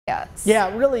forecasts. Yeah,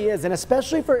 it really is. And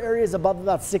especially for areas above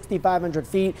about 6,500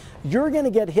 feet, you're going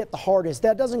to get hit the hardest.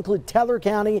 That does include Teller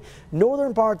County,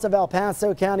 northern parts of El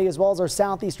Paso County, as well as our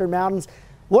southeastern mountains.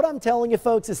 What I'm telling you,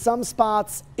 folks, is some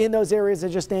spots in those areas I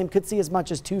just named could see as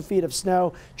much as 2 feet of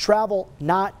snow. Travel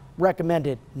not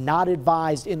recommended, not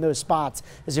advised in those spots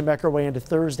as you make our way into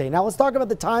Thursday. Now let's talk about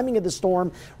the timing of the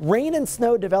storm. Rain and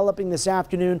snow developing this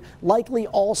afternoon, likely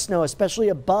all snow, especially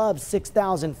above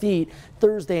 6,000 feet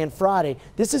Thursday and Friday.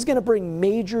 This is going to bring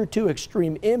major to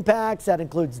extreme impacts. That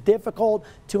includes difficult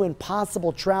to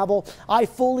impossible travel. I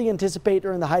fully anticipate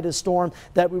during the height of the storm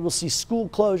that we will see school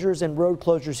closures and road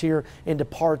closures here into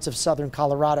parts of southern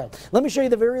Colorado. Let me show you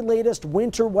the very latest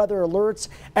winter weather alerts.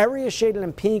 Areas shaded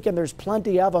in pink, and there's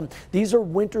plenty of them. These are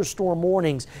winter storm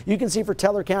warnings. You can see for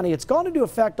Teller County, it's gone into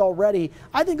effect already,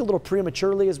 I think a little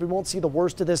prematurely, as we won't see the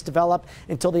worst of this develop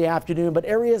until the afternoon. But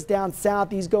areas down south,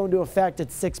 these go into effect at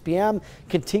 6 p.m.,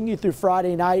 continue through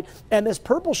Friday night. And this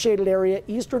purple shaded area,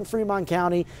 eastern Fremont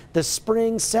County, the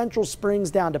Springs, Central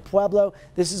Springs down to Pueblo.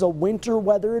 This is a winter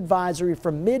weather advisory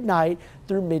from midnight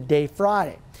through midday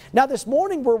Friday. Now this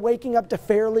morning we're waking up to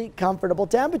fairly comfortable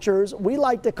temperatures. We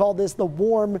like to call this the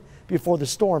warm before the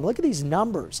storm. Look at these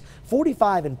numbers.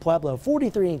 45 in Pueblo,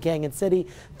 43 in Canyon City,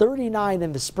 39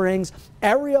 in the Springs.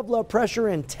 Area of low pressure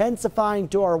intensifying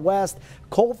to our west.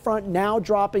 Cold front now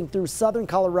dropping through southern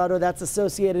Colorado. That's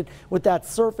associated with that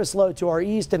surface low to our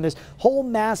east, and this whole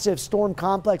massive storm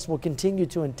complex will continue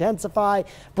to intensify,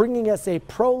 bringing us a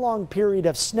prolonged period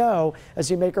of snow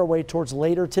as we make our way towards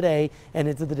later today and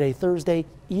into the day Thursday,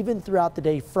 even throughout the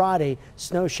day Friday.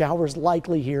 Snow showers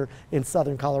likely here in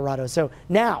southern Colorado. So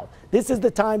now this is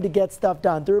the time to get stuff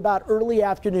done through about early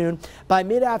afternoon. By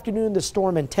mid-afternoon, the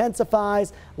storm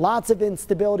intensifies. Lots of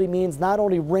instability means not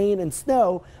only rain and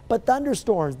snow, but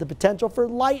thunderstorms, the potential for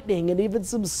lightning, and even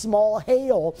some small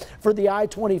hail for the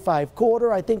I-25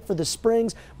 corridor. I think for the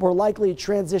Springs, more likely to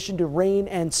transition to rain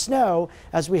and snow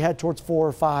as we head towards 4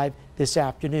 or 5 this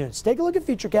afternoon. So take a look at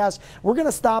Futurecast. We're going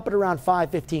to stop at around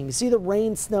 5:15. You see the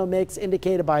rain snow mix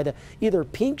indicated by the either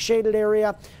pink shaded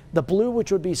area, the blue,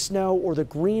 which would be snow, or the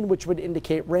green, which would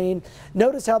indicate rain.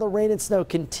 Notice how the rain and snow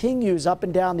continues up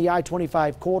and down the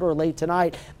I-25 corridor late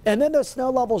tonight. And then those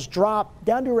snow levels drop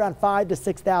down to around 5,000 to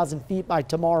 6,000 feet by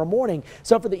tomorrow morning.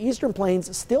 So for the eastern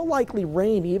plains, still likely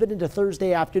rain even into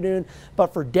Thursday afternoon.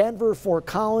 But for Denver, Fort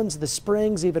Collins, the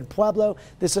Springs, even Pueblo,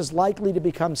 this is likely to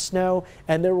become snow,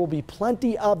 and there will be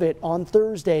plenty of it on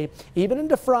Thursday, even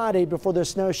into Friday, before the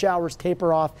snow showers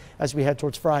taper off as we head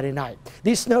towards Friday night.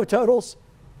 These snow totals,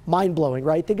 mind-blowing,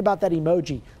 right? Think about that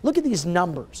emoji. Look at these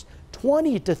numbers.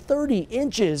 20 to 30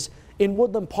 inches in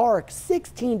Woodland Park,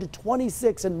 16 to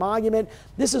 26 in Monument.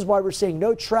 This is why we're seeing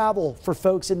no travel for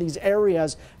folks in these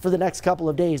areas for the next couple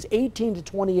of days. 18 to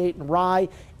 28 in Rye,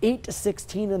 8 to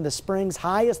 16 in the Springs.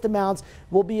 Highest amounts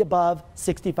will be above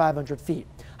 6,500 feet.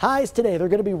 Highs today, they're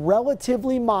going to be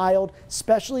relatively mild,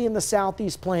 especially in the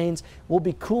southeast plains. We'll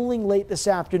be cooling late this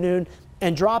afternoon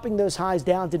and dropping those highs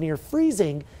down to near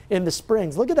freezing in the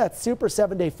Springs. Look at that super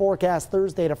 7-day forecast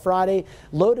Thursday to Friday,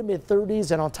 low to mid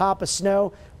 30s, and on top of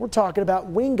snow, we're talking about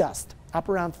wind gust up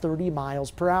around 30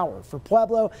 miles per hour. For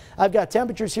Pueblo, I've got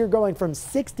temperatures here going from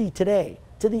 60 today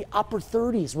to the upper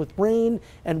 30s with rain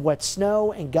and wet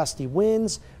snow and gusty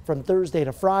winds from Thursday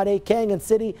to Friday. Canyon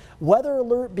City, weather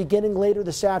alert beginning later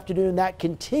this afternoon. That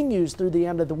continues through the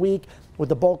end of the week, with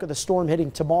the bulk of the storm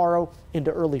hitting tomorrow into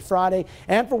early Friday.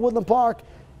 And for Woodland Park,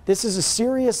 this is a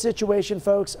serious situation,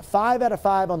 folks. 5 out of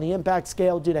 5 on the impact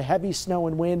scale due to heavy snow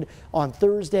and wind on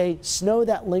Thursday. Snow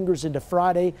that lingers into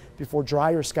Friday before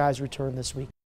drier skies return this week.